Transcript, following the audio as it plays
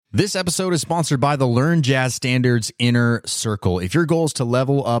This episode is sponsored by the Learn Jazz Standards Inner Circle. If your goal is to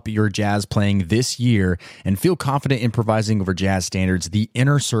level up your jazz playing this year and feel confident improvising over jazz standards, the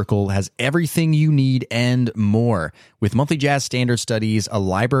Inner Circle has everything you need and more. With monthly jazz standard studies, a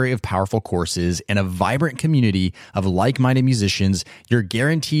library of powerful courses, and a vibrant community of like-minded musicians, you're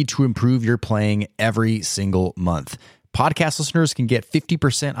guaranteed to improve your playing every single month. Podcast listeners can get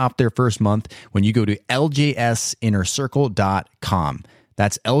 50% off their first month when you go to ljsinnercircle.com.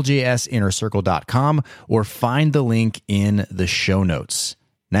 That's ljsinnercircle.com or find the link in the show notes.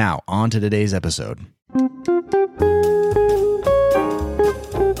 Now, on to today's episode.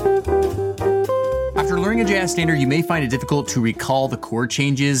 After learning a jazz standard, you may find it difficult to recall the chord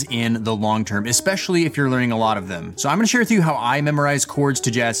changes in the long term, especially if you're learning a lot of them. So I'm going to share with you how I memorize chords to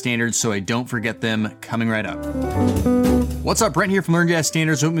jazz standards so I don't forget them, coming right up. What's up, Brent here from Learn Jazz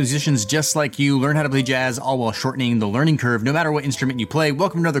Standards. Hope musicians just like you learn how to play jazz, all while shortening the learning curve, no matter what instrument you play.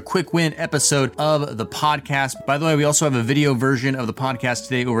 Welcome to another quick win episode of the podcast. By the way, we also have a video version of the podcast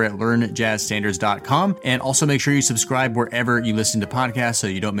today over at learnjazzstandards.com. And also make sure you subscribe wherever you listen to podcasts so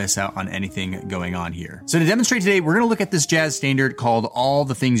you don't miss out on anything going on here. So to demonstrate today, we're going to look at this jazz standard called All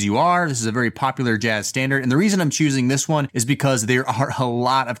the Things You Are. This is a very popular jazz standard. And the reason I'm choosing this one is because there are a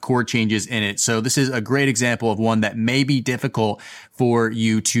lot of chord changes in it. So this is a great example of one that may be difficult for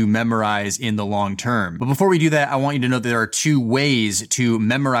you to memorize in the long term. But before we do that, I want you to know that there are two ways to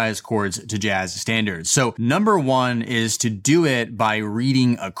memorize chords to jazz standards. So number one is to do it by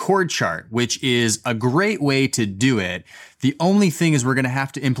reading a chord chart, which is a great way to do it. The only thing is we're going to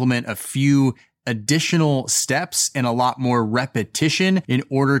have to implement a few additional steps and a lot more repetition in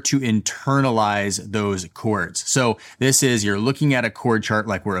order to internalize those chords. So this is, you're looking at a chord chart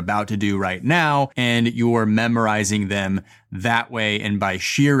like we're about to do right now, and you're memorizing them that way. And by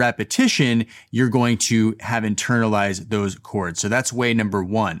sheer repetition, you're going to have internalized those chords. So that's way number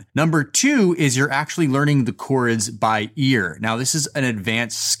one. Number two is you're actually learning the chords by ear. Now, this is an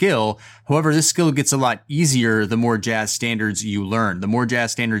advanced skill. However, this skill gets a lot easier the more jazz standards you learn. The more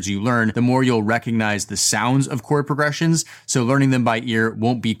jazz standards you learn, the more you'll recognize the sounds of chord progressions. So learning them by ear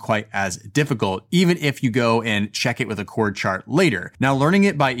won't be quite as difficult, even if you go and check it with a chord chart later. Now, learning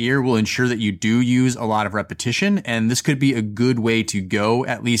it by ear will ensure that you do use a lot of repetition, and this could be a good way to go,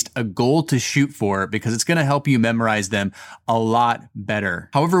 at least a goal to shoot for, because it's going to help you memorize them a lot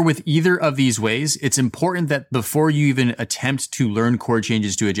better. However, with either of these ways, it's important that before you even attempt to learn chord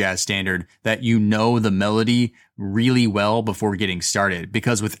changes to a jazz standard, that you know the melody really well before getting started,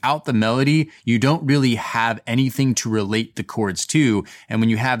 because without the melody, you don't really have anything to relate the chords to. And when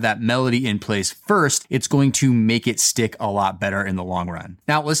you have that melody in place first, it's going to make it stick a lot better in the long run.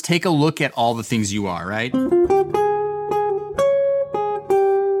 Now, let's take a look at All the Things You Are, right?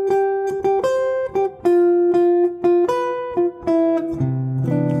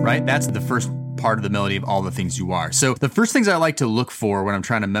 Right? That's the first part of the melody of All the Things You Are. So the first things I like to look for when I'm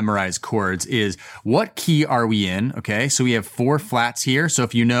trying to memorize chords is what key are we in? Okay. So we have 4 flats here. So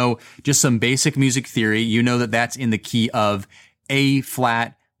if you know just some basic music theory, you know that that's in the key of A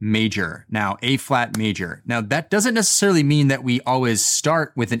flat major. Now, A flat major. Now, that doesn't necessarily mean that we always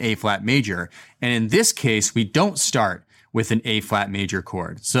start with an A flat major. And in this case, we don't start with an A flat major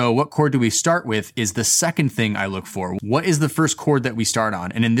chord. So what chord do we start with is the second thing I look for. What is the first chord that we start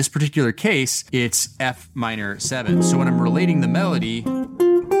on? And in this particular case, it's F minor 7. So when I'm relating the melody,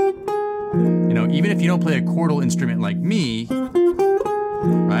 even if you don't play a chordal instrument like me,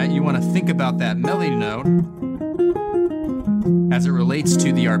 right, you want to think about that melody note as it relates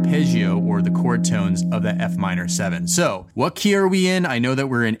to the arpeggio or the chord tones of that F minor 7. So what key are we in? I know that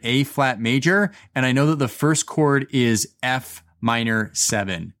we're in A flat major, and I know that the first chord is F minor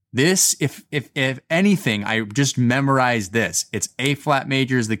 7. This, if anything, I just memorized this. It's A flat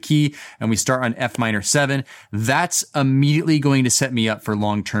major is the key, and we start on F minor 7. That's immediately going to set me up for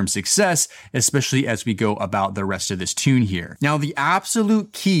long-term success, especially as we go about the rest of this tune here. Now, the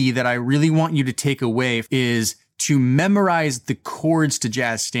absolute key that I really want you to take away is to memorize the chords to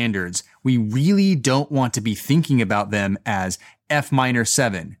jazz standards. We really don't want to be thinking about them as F minor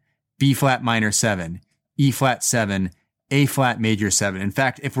 7, B flat minor 7, E flat 7, A flat major 7. In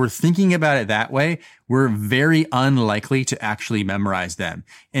fact, if we're thinking about it that way, we're very unlikely to actually memorize them.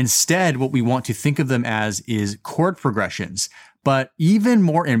 Instead, what we want to think of them as is chord progressions. But even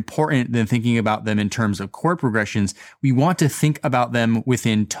more important than thinking about them in terms of chord progressions, we want to think about them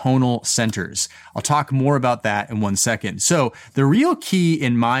within tonal centers. I'll talk more about that in one second. So the real key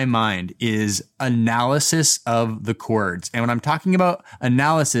in my mind is analysis of the chords. And when I'm talking about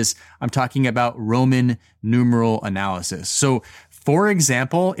analysis, I'm talking about Roman numeral analysis. So for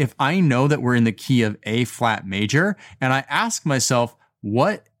example, if I know that we're in the key of A flat major and I ask myself,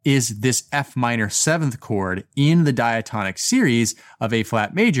 what is this F minor 7th chord in the diatonic series of A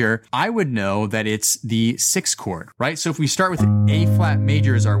flat major, I would know that it's the 6th chord, right? So if we start with A flat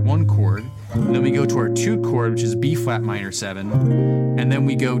major as our 1 chord, and then we go to our 2 chord, which is B flat minor 7, and then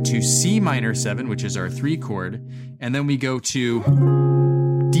we go to C minor 7, which is our 3 chord, and then we go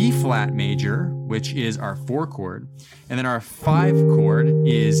to D flat major, which is our 4 chord, and then our 5 chord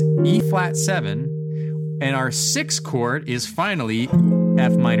is E flat 7, and our 6th chord is finally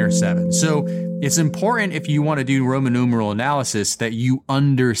F minor 7. So it's important, if you want to do Roman numeral analysis, that you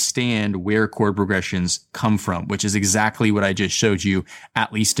understand where chord progressions come from, which is exactly what I just showed you,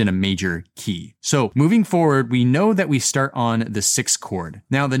 at least in a major key. So moving forward, we know that we start on the 6th chord.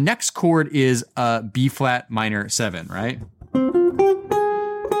 Now the next chord is B flat minor 7, right?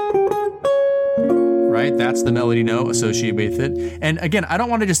 Right? That's the melody note associated with it. And again, I don't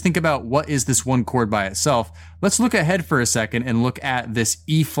want to just think about what is this one chord by itself. Let's look ahead for a second and look at this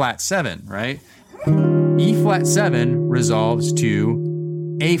E flat 7, right? E flat 7 resolves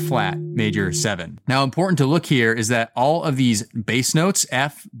to A flat major 7. Now, important to look here is that all of these bass notes,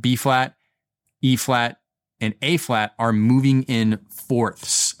 F, B flat, E flat, and A flat, are moving in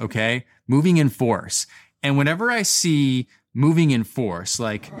fourths, okay? Moving in fourths. And whenever I see moving in fourths,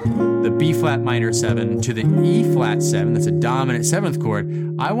 like the B flat minor 7 to the E flat 7, that's a dominant 7th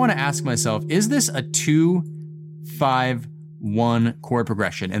chord, I want to ask myself, is this a 2-5-1 chord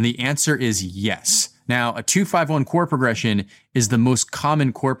progression? And the answer is yes. Now, a 2-5-1 chord progression is the most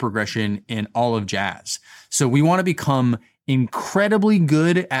common chord progression in all of jazz. So we want to become incredibly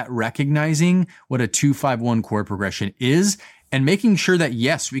good at recognizing what a 2-5-1 chord progression is, and making sure that,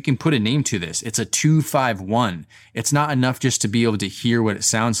 yes, we can put a name to this. It's a 2-5-1. It's not enough just to be able to hear what it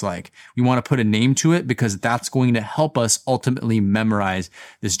sounds like. We want to put a name to it because that's going to help us ultimately memorize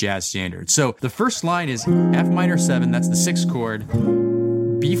this jazz standard. So the first line is F minor 7, that's the 6th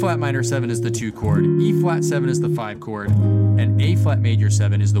chord. B flat minor 7 is the 2 chord. E flat 7 is the 5 chord. And A flat major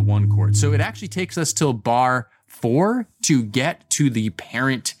 7 is the 1 chord. So it actually takes us till bar 4 to get to the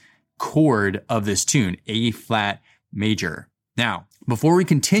parent chord of this tune, A flat major. Now, before we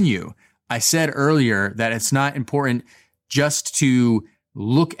continue, I said earlier that it's not important just to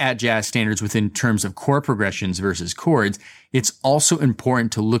look at jazz standards within terms of chord progressions versus chords. It's also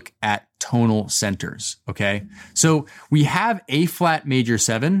important to look at tonal centers, okay? So we have A flat major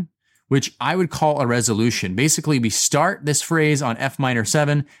 7, which I would call a resolution. Basically, we start this phrase on F minor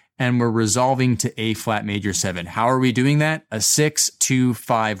 7, and we're resolving to A flat major 7. How are we doing that? A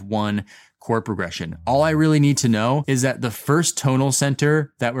 6-2-5-1 chord progression. All I really need to know is that the first tonal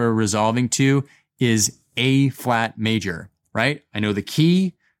center that we're resolving to is A flat major, right? I know the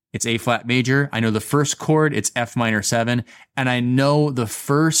key, it's A flat major. I know the first chord, it's F minor 7. And I know the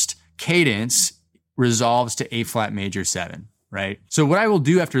first cadence resolves to A flat major 7, right? So what I will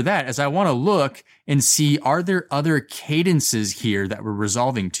do after that is I want to look and see, are there other cadences here that we're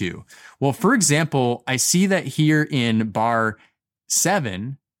resolving to? Well, for example, I see that here in bar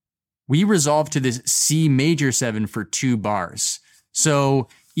 7, we resolve to this C major 7 for 2 bars. So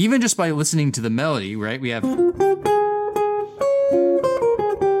even just by listening to the melody, right, we have,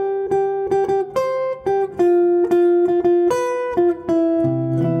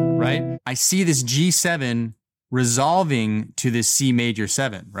 right? I see this G7 resolving to this C major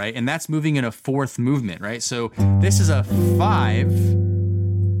 7, right? And that's moving in a 4th movement, right? So this is a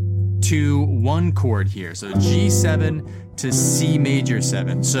 5-1 chord here. So G7 to C major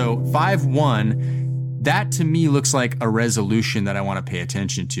 7. So 5-1, that to me looks like a resolution that I want to pay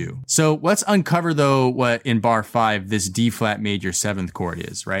attention to. So let's uncover though what in bar 5 this D flat major 7th chord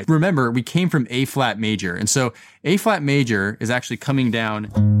is, right? Remember, we came from A flat major. And so A flat major is actually coming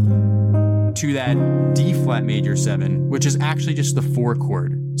down to that D flat major 7, which is actually just the 4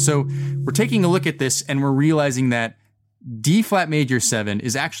 chord. So we're taking a look at this and we're realizing that D flat major 7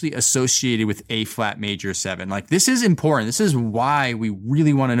 is actually associated with A flat major 7. Like, this is important. This is why we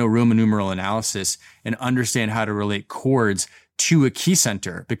really want to know Roman numeral analysis and understand how to relate chords to a key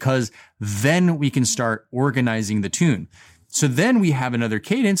center, because then we can start organizing the tune. So then we have another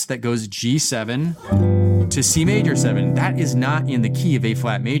cadence that goes G7 to C major 7. That is not in the key of A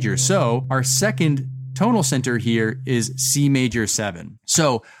flat major. So our second tonal center here is C major 7.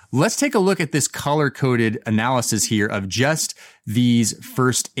 So let's take a look at this color-coded analysis here of just these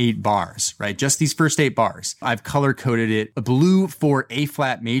first 8 bars, right? Just these first 8 bars. I've color-coded it blue for A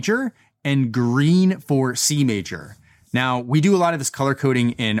flat major and green for C major. Now, we do a lot of this color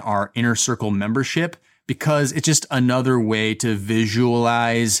coding in our Inner Circle membership because it's just another way to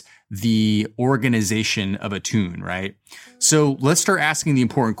visualize the organization of a tune, right? So let's start asking the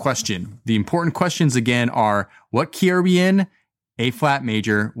important question. The important questions again are, what key are we in? A flat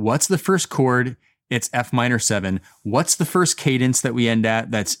major. What's the first chord? It's F minor 7. What's the first cadence that we end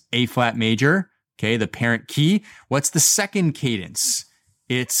at? That's A flat major. Okay, the parent key. What's the second cadence?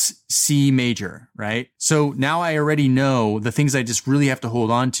 It's C major, right? So now I already know the things I just really have to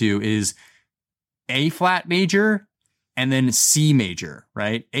hold on to is A flat major and then C major,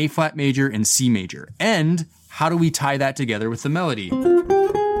 right? A flat major and C major. And how do we tie that together with the melody?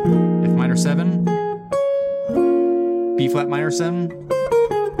 F minor 7, B flat minor 7,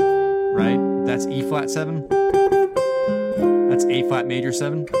 right? That's E flat 7. That's A flat major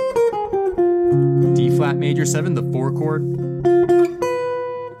 7. D flat major 7, the 4 chord.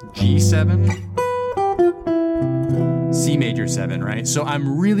 G7. C major 7, right? So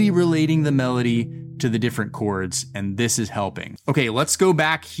I'm really relating the melody to the different chords, and this is helping. Okay, let's go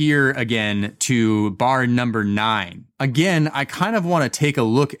back here again to bar number 9. Again, I kind of want to take a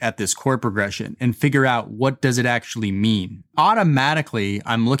look at this chord progression and figure out what does it actually mean. Automatically,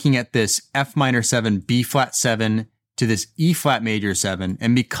 I'm looking at this F minor 7, B flat 7 to this E flat major 7,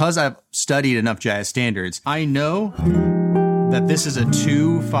 and because I've studied enough jazz standards, I know that this is a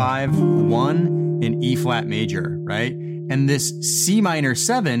 2, 5, 1 in E flat major, right? And this C minor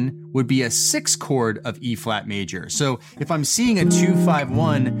 7 would be a 6 chord of E flat major. So if I'm seeing a 2, 5,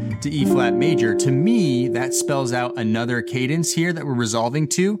 1 to E flat major, to me, that spells out another cadence here that we're resolving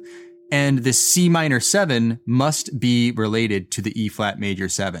to. And the C minor 7 must be related to the E flat major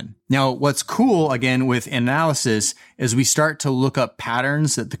 7. Now, what's cool, again, with analysis is we start to look up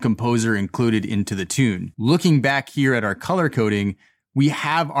patterns that the composer included into the tune. Looking back here at our color coding, we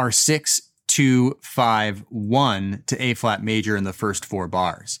have our 6, 2, 5, 1 to A flat major in the first 4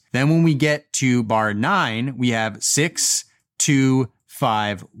 bars. Then when we get to bar 9, we have 6, 2,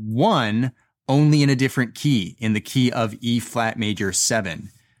 5, 1 only in a different key, in the key of E flat major 7.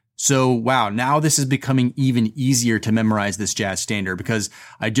 So wow, now this is becoming even easier to memorize this jazz standard because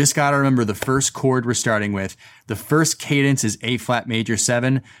I just got to remember the first chord we're starting with. The first cadence is A flat major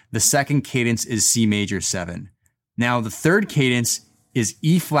 7. The second cadence is C major 7. Now the third cadence is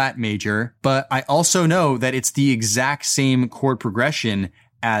E flat major, but I also know that it's the exact same chord progression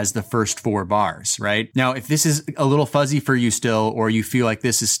as the first 4 bars, right? Now, if this is a little fuzzy for you still, or you feel like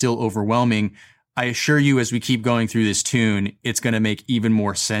this is still overwhelming, I assure you as we keep going through this tune, it's going to make even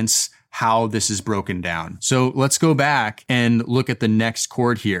more sense how this is broken down. So let's go back and look at the next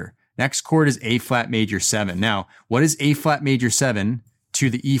chord here. Next chord is A flat major 7. Now, what is A flat major 7 to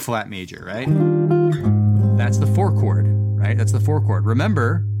the E flat major, right? That's the 4 chord, right? That's the 4 chord.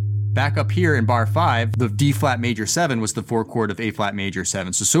 Remember, back up here in bar 5, the D flat major 7 was the 4 chord of A flat major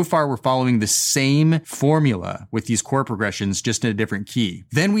 7. So far we're following the same formula with these chord progressions, just in a different key.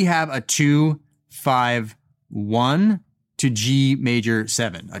 Then we have a 2, 5, 1 to G major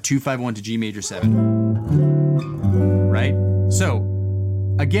 7. A 2, 5, 1 to G major 7. Right? So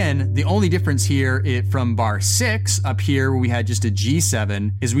again, the only difference here from bar 6 up here where we had just a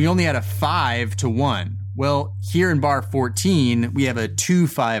G7 is we only had a 5 to 1. Well, here in bar 14, we have a 2,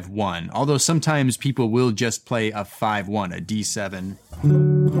 5, 1. Although sometimes people will just play a 5, 1, a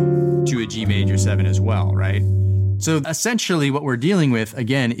D7 to a G major 7 as well, right? So essentially what we're dealing with,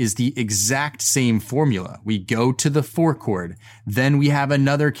 again, is the exact same formula. We go to the 4 chord, then we have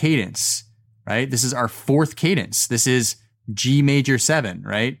another cadence, right? This is our 4th cadence. This is G major 7,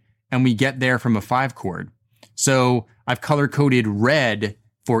 right? And we get there from a 5 chord. So I've color-coded red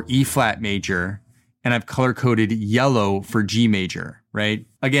for E flat major, and I've color-coded yellow for G major, right?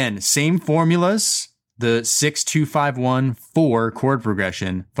 Again, same formulas. The 6, 2, 5, 1, 4 chord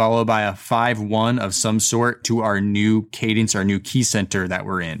progression, followed by a 5, 1 of some sort to our new cadence, our new key center that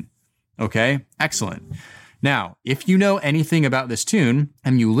we're in. Okay, excellent. Now, if you know anything about this tune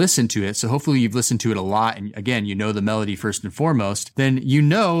and you listen to it, so hopefully you've listened to it a lot, and again, you know the melody first and foremost, then you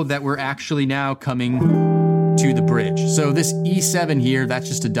know that we're actually now coming to the bridge. So this E7 here, that's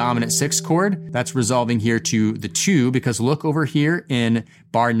just a dominant 6 chord. That's resolving here to the 2 because look over here in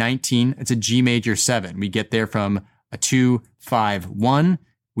bar 19, it's a G major 7. We get there from a 2, 5, 1.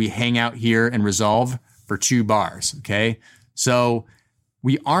 We hang out here and resolve for 2 bars, okay? So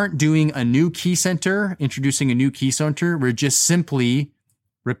we aren't doing a new key center, introducing a new key center. We're just simply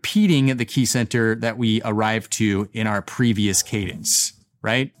repeating the key center that we arrived to in our previous cadence,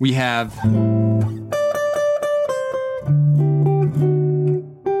 right? We have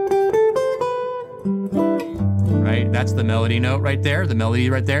right? That's the melody note right there, the melody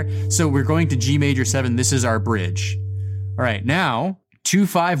right there. So we're going to G major 7. This is our bridge. All right, now 2,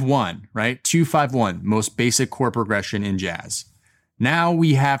 5, 1, right? 2, 5, 1, most basic chord progression in jazz. Now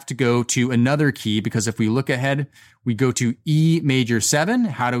we have to go to another key because if we look ahead, we go to E major 7.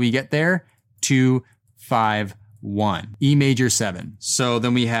 How do we get there? 2, 5, 1, E major 7. So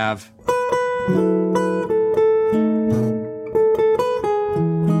then we have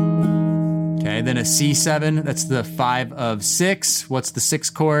then a C7, that's the 5 of 6. What's the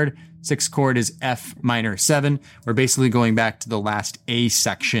 6th chord? 6th chord is F minor 7. We're basically going back to the last A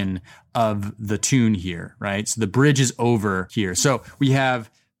section of the tune here, right? So the bridge is over here. So we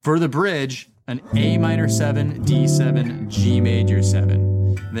have, for the bridge, an A minor 7, D7, G major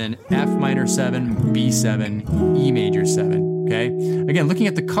 7. Then F minor 7, B7, E major 7. Okay. Again, looking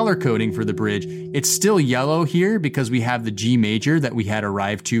at the color coding for the bridge, it's still yellow here because we have the G major that we had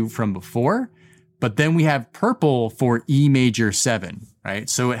arrived to from before. But then we have purple for E major 7, right?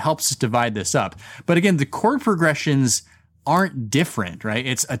 So it helps us divide this up. But again, the chord progressions aren't different, right?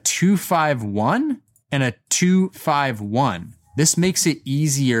 It's a 2-5-1 and a 2-5-1. This makes it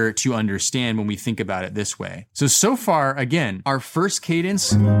easier to understand when we think about it this way. So far, again, our first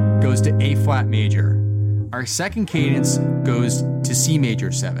cadence goes to A flat major. Our second cadence goes to C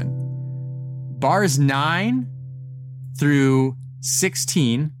major 7. Bars 9 through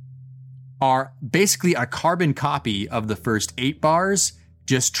 16 are basically a carbon copy of the first 8 bars,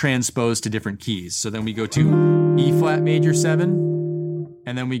 just transposed to different keys. So then we go to E flat major 7,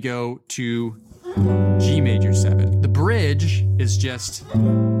 and then we go to G major 7. The bridge is just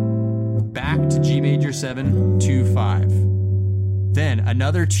back to G major 7, 2-5. Then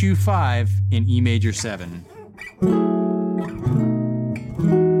another 2-5 in E major 7.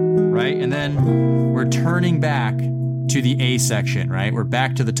 Right? And then we're turning back to the A section, right? We're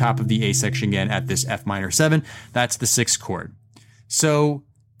back to the top of the A section again at this F minor 7. That's the 6th chord. So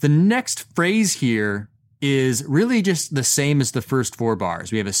the next phrase here is really just the same as the first 4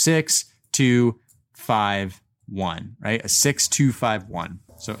 bars. We have a 6-2-5-1, right? A 6-2-5-1.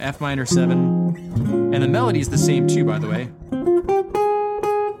 So F minor 7, and the melody is the same too, by the way.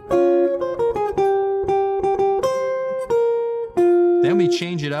 Then we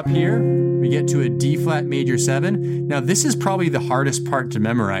change it up here. We get to a D flat major 7. Now this is probably the hardest part to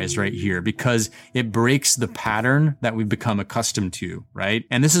memorize right here because it breaks the pattern that we've become accustomed to, right?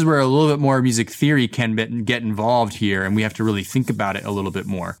 And this is where a little bit more music theory can get involved here, and we have to really think about it a little bit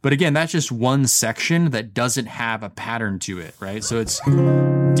more. But again, that's just one section that doesn't have a pattern to it, right? So it's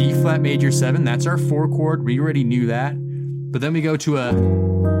D flat major 7. That's our 4 chord. We already knew that. But then we go to a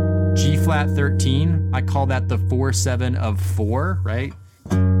G flat 13, I call that the 4-7 of 4, right?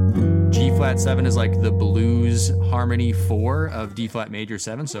 G flat 7 is like the blues harmony 4 of D flat major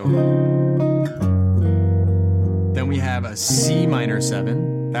 7. So then we have a C minor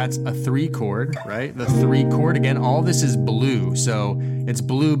 7. That's a 3 chord, right? The 3 chord, again, all this is blue. So it's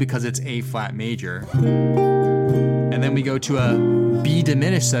blue because it's A flat major. And then we go to a B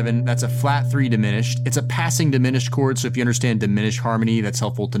diminished 7, that's a flat 3 diminished. It's a passing diminished chord, so if you understand diminished harmony, that's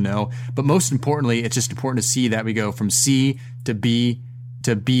helpful to know. But most importantly, it's just important to see that we go from C to B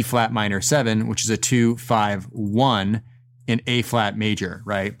flat minor 7, which is a 2-5-1 in A flat major,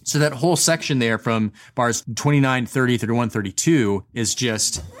 right? So that whole section there from bars 29, 30 through 132 is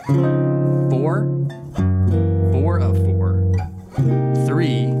just 4, 4 of 4,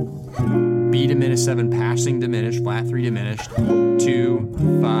 3, B diminished 7, passing diminished, flat 3 diminished,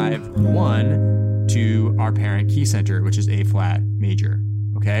 2, 5, 1 to our parent key center, which is A flat major.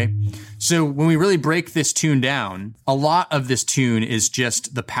 Okay. So when we really break this tune down, a lot of this tune is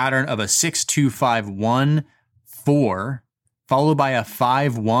just the pattern of a 6-2-5-1-4 followed by a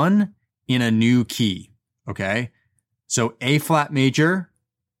 5-1 in a new key. Okay. So A flat major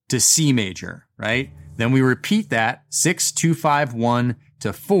to C major, right? Then we repeat that 6-2-5-1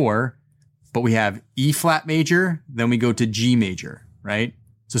 to 4. But we have E flat major, then we go to G major, right?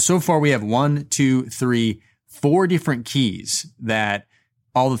 So far we have 1, 2, 3, 4 different keys that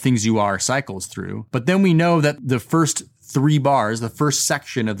all the things you are cycles through. But then we know that the first 3 bars, the first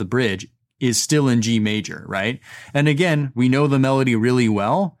section of the bridge is still in G major, right? And again, we know the melody really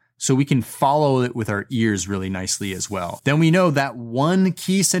well, so we can follow it with our ears really nicely as well. Then we know that one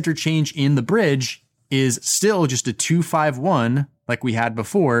key center change in the bridge is still just a 2-5-1 like we had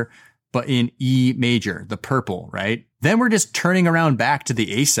before, but in E major, the purple, right? Then we're just turning around back to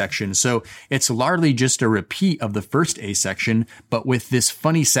the A section. So it's largely just a repeat of the first A section, but with this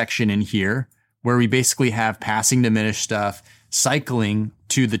funny section in here where we basically have passing diminished stuff cycling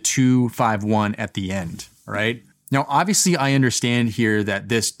to the 2-5-1 at the end, right? Now, obviously, I understand here that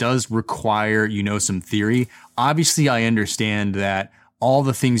this does require, some theory. Obviously, I understand that All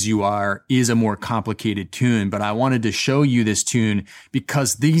the Things You Are is a more complicated tune, but I wanted to show you this tune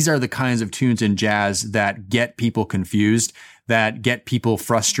because these are the kinds of tunes in jazz that get people confused, that get people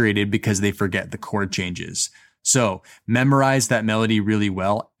frustrated because they forget the chord changes. So memorize that melody really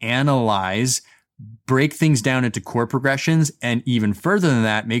well, analyze break things down into chord progressions, and even further than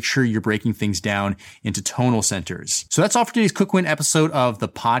that, make sure you're breaking things down into tonal centers. So that's all for today's quick win episode of the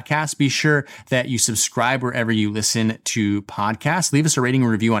podcast. Be sure that you subscribe wherever you listen to podcasts. Leave us a rating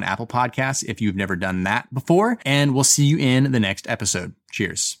and review on Apple Podcasts if you've never done that before, and we'll see you in the next episode.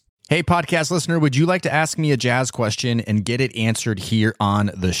 Cheers. Hey, podcast listener, would you like to ask me a jazz question and get it answered here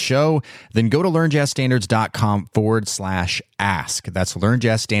on the show? Then go to learnjazzstandards.com/ask. That's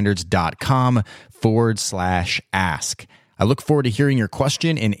learnjazzstandards.com/ask. I look forward to hearing your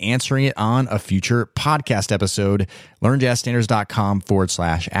question and answering it on a future podcast episode.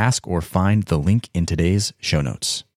 Learnjazzstandards.com/ask or find the link in today's show notes.